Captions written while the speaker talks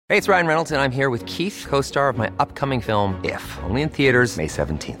Hey, it's Ryan Reynolds, and I'm here with Keith, co-star of my upcoming film, If, only in theaters May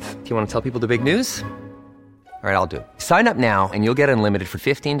 17th. Do you want to tell people the big news? All right, I'll do it. Sign up now and you'll get unlimited for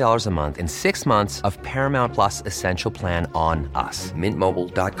 $15 a month and 6 months of Paramount Plus Essential Plan on us.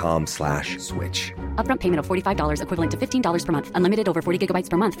 MintMobile.com/switch. Upfront payment of $45 equivalent to $15 per month. Unlimited over 40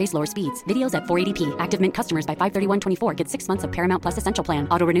 gigabytes per month. Face lower speeds. Videos at 480p. Active Mint customers by 531.24 get 6 months of Paramount Plus Essential Plan.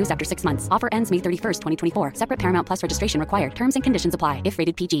 Auto renews after 6 months. Offer ends May 31st, 2024. Separate Paramount Plus registration required. Terms and conditions apply if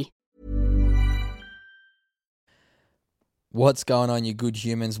rated PG. What's going on, you good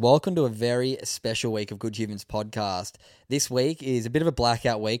humans? Welcome to a very special week of Good Humans podcast. This week is a bit of a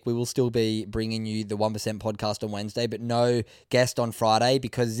blackout week. We will still be bringing you the 1% podcast on Wednesday, but no guest on Friday,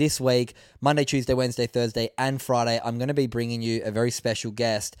 because this week, Monday, Tuesday, Wednesday, Thursday, and Friday, I'm going to be bringing you a very special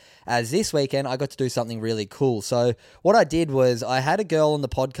guest, as this weekend I got to do something really cool. So what I did was I had a girl on the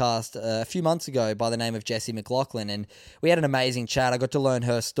podcast a few months ago by the name of Jessie McLaughlin, and we had an amazing chat. I got to learn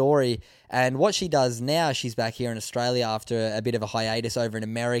her story and what she does now. She's back here in Australia after a bit of a hiatus over in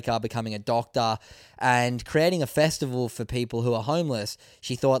America, becoming a doctor and creating a festival for people who are homeless.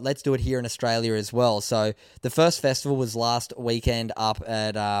 She thought, let's do it here in Australia as well. So the first festival was last weekend up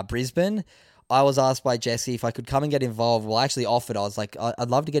at Brisbane. I was asked by Jessie if I could come and get involved. Well, I actually offered. I was like, I'd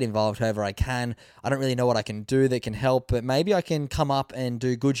love to get involved however I can. I don't really know what I can do that can help, but maybe I can come up and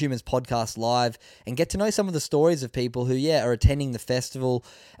do Good Humans podcast live and get to know some of the stories of people who, are attending the festival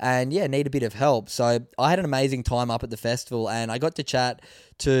and, need a bit of help. So I had an amazing time up at the festival, and I got to chat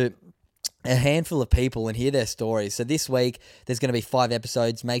to a handful of people and hear their stories. So this week, there's going to be 5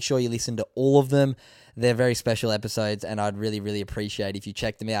 episodes. Make sure you listen to all of them. They're very special episodes, and I'd really, really appreciate if you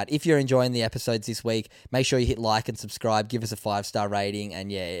check them out. If you're enjoying the episodes this week, make sure you hit like and subscribe, give us a 5-star rating,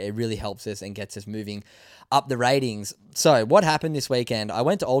 and it really helps us and gets us moving up the ratings. So what happened this weekend? I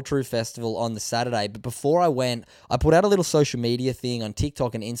went to Altru Festival on the Saturday, but before I went, I put out a little social media thing on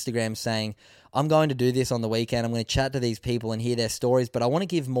TikTok and Instagram saying, I'm going to do this on the weekend. I'm going to chat to these people and hear their stories, but I want to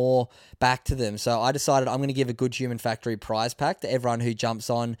give more back to them. So I decided I'm going to give a Good Human Factory prize pack to everyone who jumps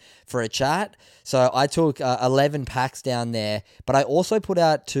on for a chat. So I took 11 packs down there, but I also put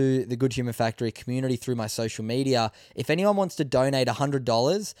out to the Good Human Factory community through my social media, if anyone wants to donate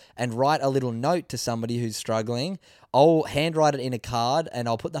 $100 and write a little note to somebody who's struggling, I'll handwrite it in a card and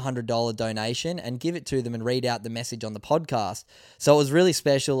I'll put the $100 donation and give it to them and read out the message on the podcast. So it was really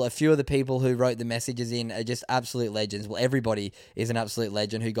special. A few of the people who wrote the messages in are just absolute legends. Well, everybody is an absolute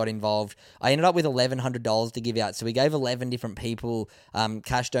legend who got involved. I ended up with $1,100 to give out. So we gave 11 different people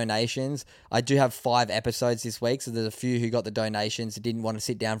cash donations. I do have 5 episodes this week. So there's a few who got the donations that didn't want to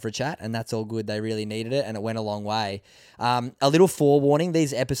sit down for a chat, and that's all good. They really needed it and it went a long way. A little forewarning,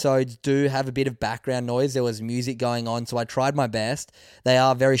 these episodes do have a bit of background noise. There was music going on, so I tried my best. They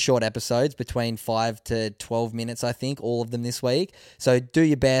are very short episodes, between 5 to 12 minutes, I think, all of them this week. So do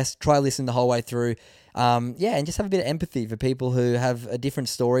your best, try listen the whole way through. And just have a bit of empathy for people who have a different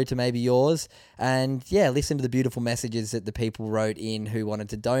story to maybe yours. And listen to the beautiful messages that the people wrote in who wanted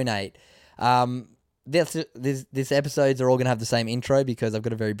to donate. This episodes are all going to have the same intro because I've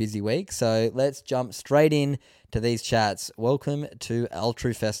got a very busy week. So let's jump straight in to these chats. Welcome to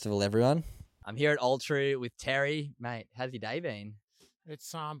Altru Festival, everyone. I'm here at Altru with Terry. Mate, how's your day been?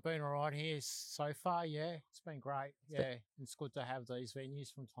 It's been all right here so far, It's been great, It's good to have these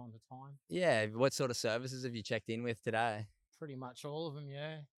venues from time to time. Yeah, what sort of services have you checked in with today? Pretty much all of them,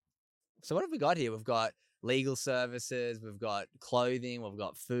 So what have we got here? We've got legal services, we've got clothing, we've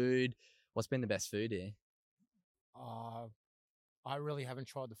got food. What's been the best food here? I really haven't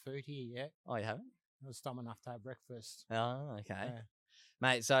tried the food here yet. Oh, you haven't? I was dumb enough to have breakfast. Oh, okay. Yeah.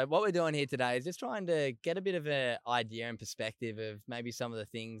 Mate, so what we're doing here today is just trying to get a bit of an idea and perspective of maybe some of the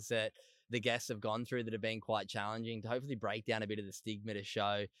things that the guests have gone through that have been quite challenging, to hopefully break down a bit of the stigma, to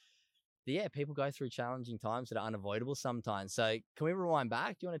show that, people go through challenging times that are unavoidable sometimes. So can we rewind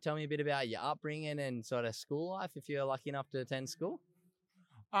back? Do you want to tell me a bit about your upbringing and sort of school life, if you're lucky enough to attend school?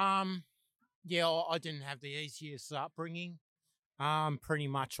 I didn't have the easiest upbringing. Pretty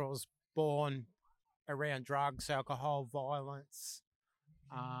much I was born around drugs, alcohol, violence.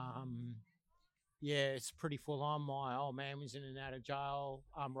 It's pretty full on. My old man was in and out of jail,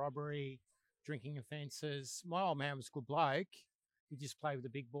 robbery, drinking offences. My old man was a good bloke. He just played with the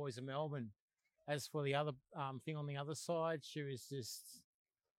big boys of Melbourne. As for the other thing on the other side, she was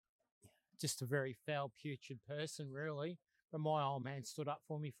just a very foul, putrid person, really. But my old man stood up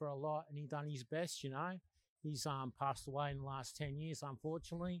for me for a lot, and he done his best, He's passed away in the last 10 years,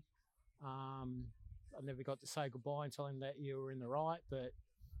 unfortunately. I never got to say goodbye and tell him that you were in the right, but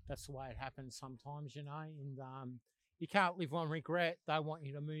that's the way it happens sometimes, And you can't live on regret. They want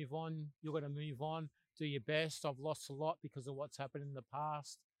you to move on. You've got to move on, do your best. I've lost a lot because of what's happened in the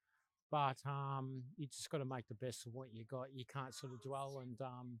past. But you just got to make the best of what you got. You can't sort of dwell and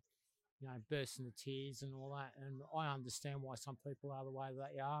burst into tears and all that. And I understand why some people are the way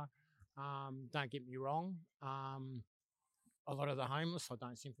they are. Don't get me wrong. A lot of the homeless I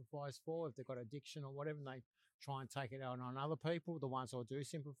don't sympathise for. If they've got addiction or whatever, and they try and take it out on other people. The ones I do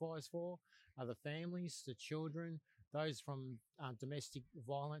sympathise for are the families, the children, those from domestic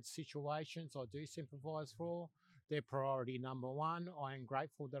violence situations I do sympathise for. They're priority number one. I am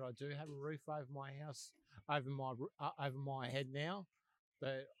grateful that I do have a roof over my house, over my head now.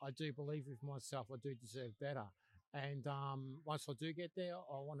 But I do believe with myself I do deserve better. And once I do get there,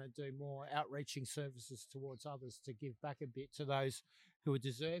 I want to do more outreaching services towards others to give back a bit to those who are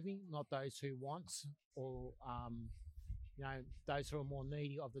deserving, not those who want or, those who are more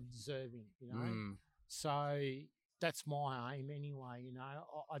needy of the deserving, So that's my aim anyway,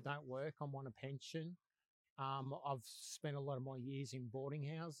 I don't work. I'm on a pension. I've spent a lot of my years in boarding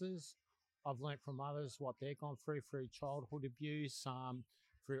houses. I've learnt from others what they've gone through childhood abuse,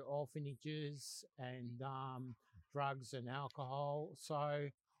 through orphanages and drugs and alcohol. So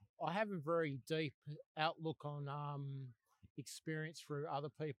I have a very deep outlook on experience through other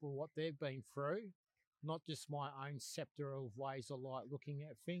people, what they've been through, not just my own scepter of ways I like looking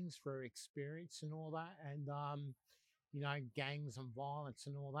at things through experience and all that. And, gangs and violence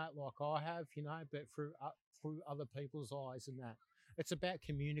and all that like I have, but through other people's eyes and that. It's about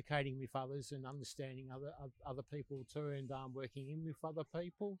communicating with others and understanding other people too, and working in with other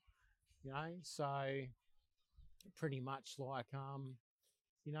people, So pretty much like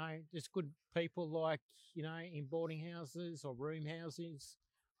there's good people like in boarding houses or room houses.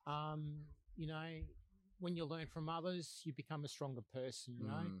 When you learn from others, you become a stronger person.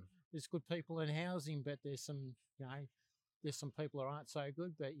 There's good people in housing, but there's some people that aren't so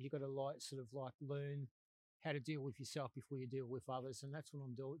good. But you got to learn how to deal with yourself before you deal with others. And that's what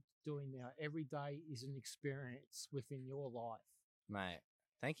I'm doing now. Every day is an experience within your life. Mate,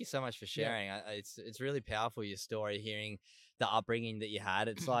 thank you so much for sharing. Yeah. It's really powerful, your story, hearing the upbringing that you had.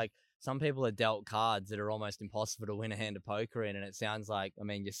 It's like some people are dealt cards that are almost impossible to win a hand of poker in. And it sounds like,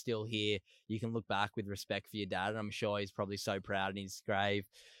 you're still here. You can look back with respect for your dad. And I'm sure he's probably so proud in his grave,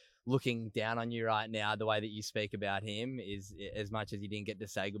 looking down on you right now. The way that you speak about him is, as much as you didn't get to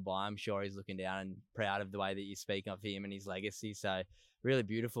say goodbye, I'm sure he's looking down and proud of the way that you speak of him and his legacy. So really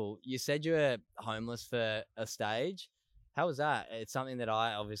beautiful. You said you were homeless for a stage. How was that? It's something that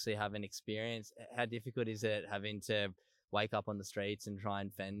I obviously haven't experienced. How difficult is it having to wake up on the streets and try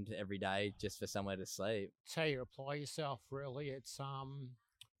and fend every day just for somewhere to sleep? It's how you apply yourself, really. It's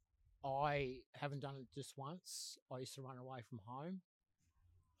I haven't done it just once. I used to run away from home.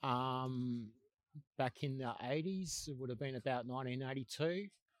 Back in the 80s, it would have been about 1982.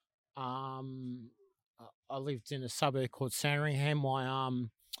 I lived in a suburb called Sandringham.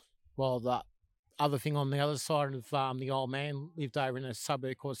 The other thing on the other side of the old man lived over in a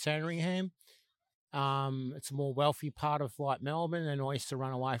suburb called Sandringham. It's a more wealthy part of Melbourne, and I used to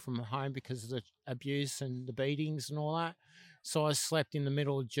run away from home because of the abuse and the beatings and all that. So I slept in the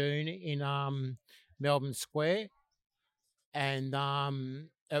middle of June in Melbourne Square, and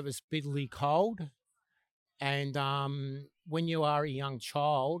it was bitterly cold. And when you are a young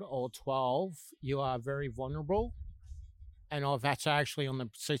child or 12, you are very vulnerable. And I've had to actually, on the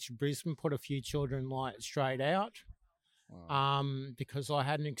streets of Brisbane, put a few children straight out. Wow. Because I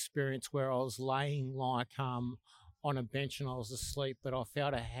had an experience where I was laying on a bench and I was asleep, but I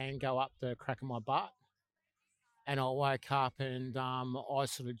felt a hand go up the crack of my butt. And I woke up and I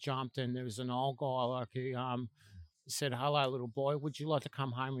sort of jumped, and there was an old guy who said, "Hello, little boy, would you like to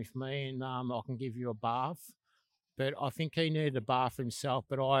come home with me and I can give you a bath?" But I think he needed a bath himself,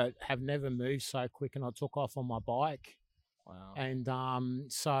 but I have never moved so quick, and I took off on my bike. Wow.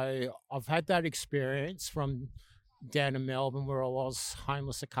 And so I've had that experience from down in Melbourne where I was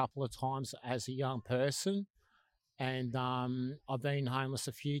homeless a couple of times as a young person. And I've been homeless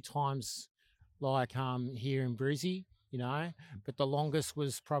a few times here in Brizzy, but the longest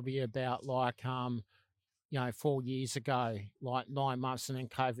was probably about 4 years ago, 9 months, and then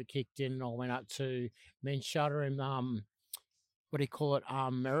COVID kicked in and I went up to men's shelter in,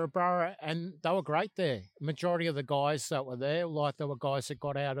 Maryborough, and they were great there. Majority of the guys that were there, they were guys that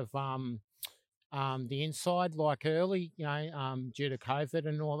got out of the inside early, due to COVID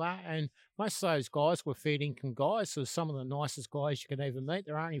and all that. And most of those guys were feed-income guys, so some of the nicest guys you can ever meet.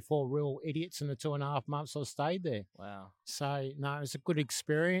 There are only 4 real idiots in the 2.5 months I stayed there. Wow. So, no, it was a good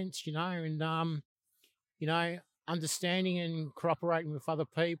experience, and understanding and cooperating with other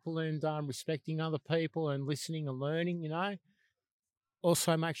people and respecting other people and listening and learning,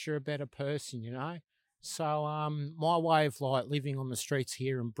 also makes you a better person, So my way of like living on the streets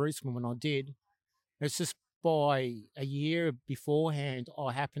here in Brisbane when I did, it's just by a year beforehand,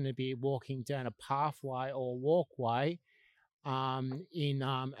 I happened to be walking down a pathway or walkway in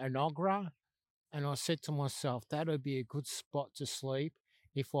Enoggera, and I said to myself, that would be a good spot to sleep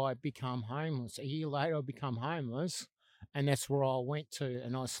if I become homeless. A year later, I become homeless, and that's where I went to,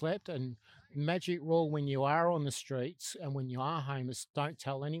 and I slept. And magic rule when you are on the streets and when you are homeless, don't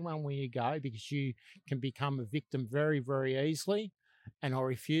tell anyone where you go because you can become a victim very, very easily. And I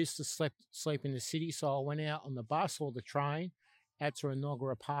refused to sleep in the city, so I went out on the bus or the train out to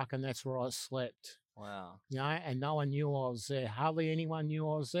Enoggera Park, and that's where I slept. Wow. You know, and no one knew I was there. Hardly anyone knew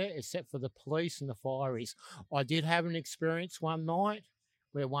I was there except for the police and the fireys. I did have an experience one night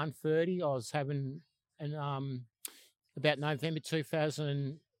where 1:30 I was having an about November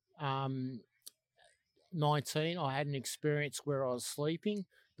 2019, I had an experience where I was sleeping.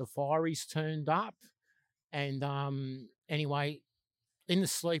 The fireys turned up, and anyway, in the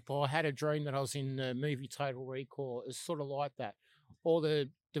sleep, I had a dream that I was in the movie Total Recall. It's sort of like that.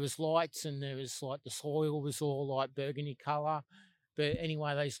 There was lights, and there was like the soil was all like burgundy colour. But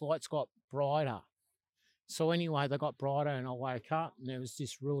anyway, those lights got brighter. So anyway, they got brighter, and I woke up, and there was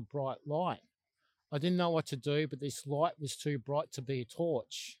this real bright light. I didn't know what to do, but this light was too bright to be a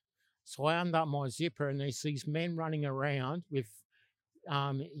torch. So I undid my zipper, and there's these men running around with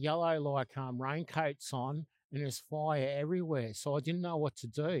yellow like raincoats on, and there's fire everywhere. So I didn't know what to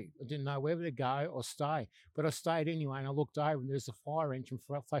do. I didn't know whether to go or stay. But I stayed anyway, and I looked over, and there's a fire engine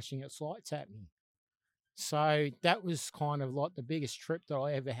flashing its lights at me. So that was kind of like the biggest trip that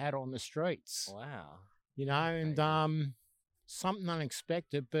I ever had on the streets. Wow. You know, and something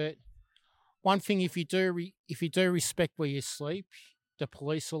unexpected. But one thing, if you do respect where you sleep, the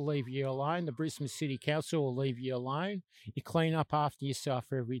police will leave you alone. The Brisbane City Council will leave you alone. You clean up after yourself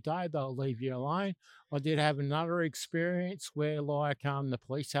every day, they'll leave you alone. I did have another experience where like the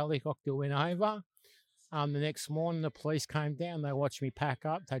police helicopter went over. The next morning the police came down, they watched me pack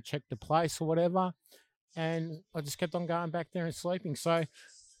up, they checked the place or whatever, and I just kept on going back there and sleeping. So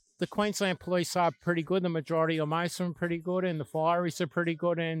the Queensland police are pretty good. The majority of most of them are pretty good, and the fireys are pretty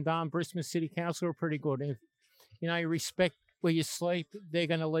good, and Brisbane City Council are pretty good. If you respect where you sleep, they're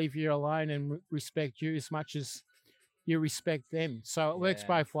going to leave you alone and respect you as much as you respect them. So it works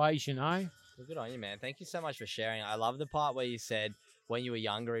both ways, Well, good on you, man. Thank you so much for sharing. I love the part where you said when you were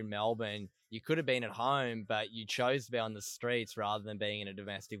younger in Melbourne, you could have been at home, but you chose to be on the streets rather than being in a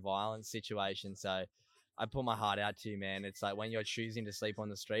domestic violence situation. So I put my heart out to you, man. It's like when you're choosing to sleep on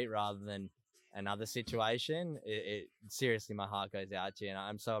the street rather than another situation, it seriously, my heart goes out to you. And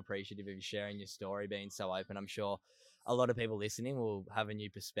I'm so appreciative of you sharing your story, being so open. I'm sure a lot of people listening will have a new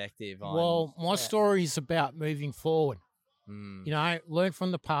perspective on. Well, my story is about moving forward. Learn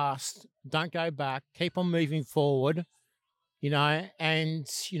from the past, don't go back, keep on moving forward, and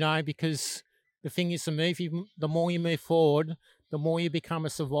because the thing is, the more you move forward, the more you become a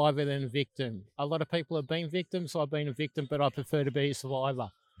survivor than a victim. A lot of people have been victims. I've been a victim, but I prefer to be a survivor.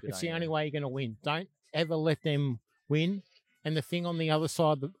 It's the only way you're going to win. Don't ever let them win. And the thing on the other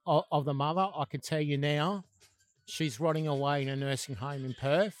side of the mother, I can tell you now, she's rotting away in a nursing home in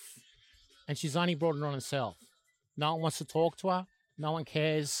Perth, and she's only brought it on herself. No one wants to talk to her. No one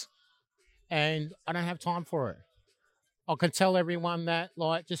cares. And I don't have time for it. I can tell everyone that,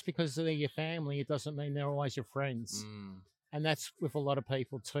 like, just because they're your family, it doesn't mean they're always your friends. And that's with a lot of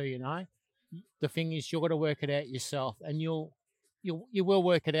people too, The thing is, you've got to work it out yourself, and you will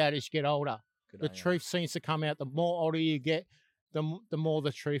work it out as you get older. The truth seems to come out. The more older you get, the more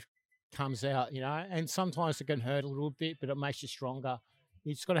the truth comes out, And sometimes it can hurt a little bit, but it makes you stronger.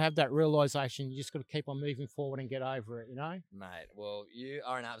 You just got to have that realization. You just got to keep on moving forward and get over it, Mate, well, you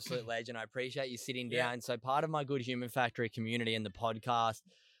are an absolute legend. I appreciate you sitting down. So part of my Good Human Factory community and the podcast,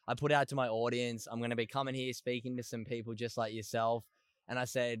 I put out to my audience, I'm going to be coming here speaking to some people just like yourself. And I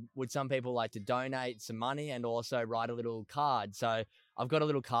said, would some people like to donate some money and also write a little card? So I've got a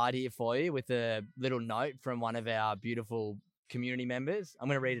little card here for you with a little note from one of our beautiful community members. I'm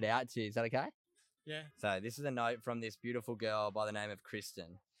going to read it out to you. Is that okay? Yeah. So this is a note from this beautiful girl by the name of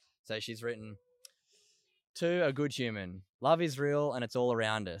Kristen. So she's written, to a good human, love is real and it's all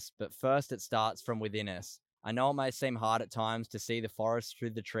around us, but first it starts from within us. I know it may seem hard at times to see the forest through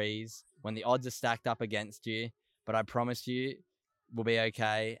the trees when the odds are stacked up against you, but I promise you we'll be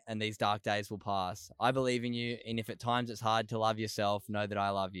okay and these dark days will pass. I believe in you, and if at times it's hard to love yourself, know that I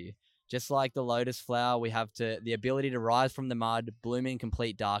love you. Just like the lotus flower, we have the ability to rise from the mud, bloom in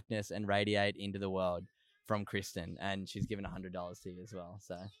complete darkness, and radiate into the world. From Kristen, and she's given $100 to you as well.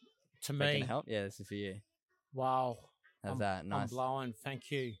 So, to me, can help. Yeah, this is for you. Wow, How's that? Nice. I'm blowing.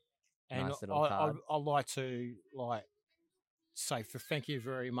 Thank you. And Nice little card. I like to say thank you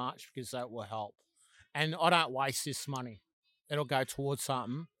very much, because that will help. And I don't waste this money. It'll go towards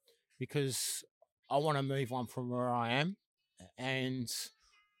something, because I want to move on from where I am, and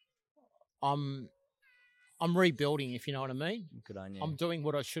I'm rebuilding, if you know what I mean. Good on you. I'm doing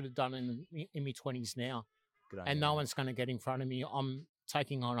what I should have done in my 20s now, Good on and you, no mate. one's going to get in front of me. I'm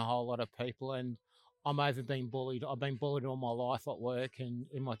taking on a whole lot of people, and I'm over being bullied. I've been bullied all my life at work and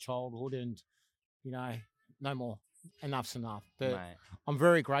in my childhood, and no more. Enough's enough. But Mate. I'm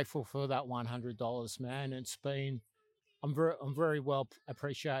very grateful for that $100, man. I'm very well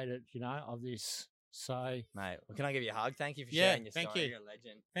appreciated, of this. So, Mate, well, can I give you a hug? Thank you for Yeah, sharing your thank story. you. You're a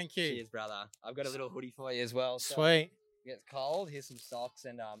legend. thank you. Cheers, brother. I've got a little hoodie for you as well. So Sweet. it gets cold. Here's some socks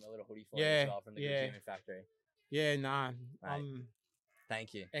and a little hoodie for you Yeah, as well from the Good yeah. Human Factory. Yeah, no.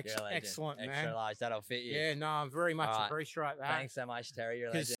 Thank you. Ex- You're a legend. excellent, Extra man. large. That'll fit you. Yeah, no, I very much All right. appreciate that. Thanks so much, Terry. You're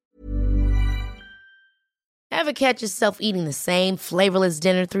a 'Cause- legend. Ever catch yourself eating the same flavorless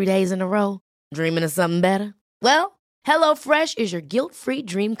dinner 3 days in a row? Dreaming of something better? Well, HelloFresh is your guilt-free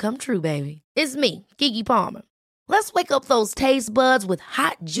dream come true, baby. It's me, Keke Palmer. Let's wake up those taste buds with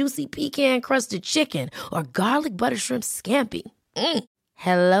hot, juicy pecan-crusted chicken or garlic butter shrimp scampi.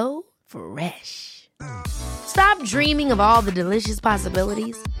 Hello Fresh. Stop dreaming of all the delicious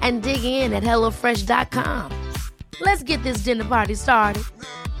possibilities and dig in at HelloFresh.com. Let's get this dinner party started.